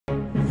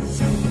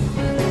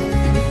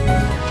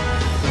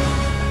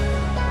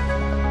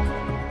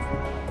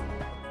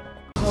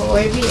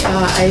Maybe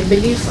I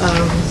believe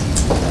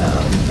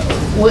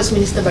Works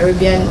Minister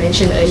Barubian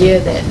mentioned earlier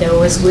that there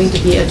was going to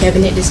be a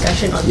cabinet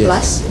discussion on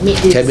Plus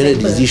cabinet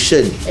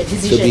decision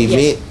to be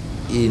made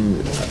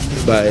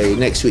by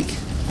next week.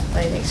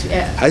 By next week,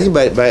 yeah. I think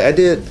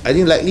I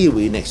think likely it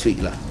will be next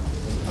week lah.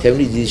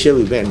 Cabinet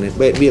decision will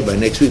be by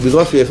next week,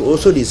 because we have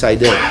also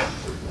decided.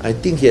 I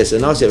think he has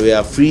announced that we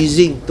are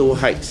freezing toll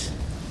hikes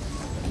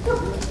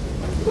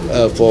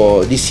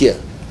for this year.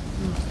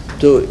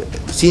 So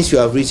since you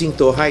are freezing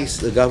toll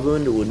hikes, the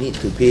government will need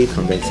to pay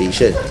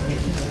compensation.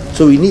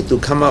 So we need to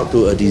come out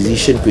to a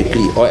decision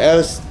quickly, or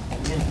else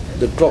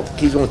the clock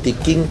keeps on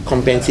ticking,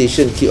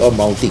 compensation keep on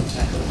mounting.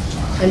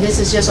 And this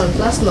is just on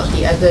Plus, not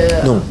the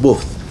other? No,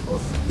 both.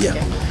 Yeah.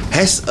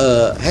 Has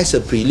a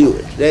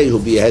prelude, that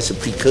will be has a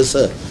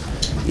precursor,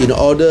 in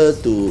order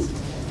to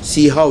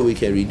see how we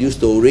can reduce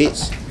toll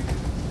rates.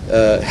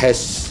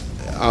 Has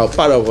our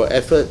part of our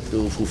effort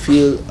to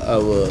fulfill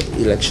our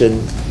election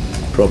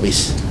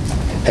promise,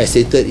 as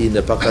stated in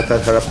the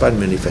Pakatan Harapan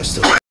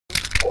Manifesto.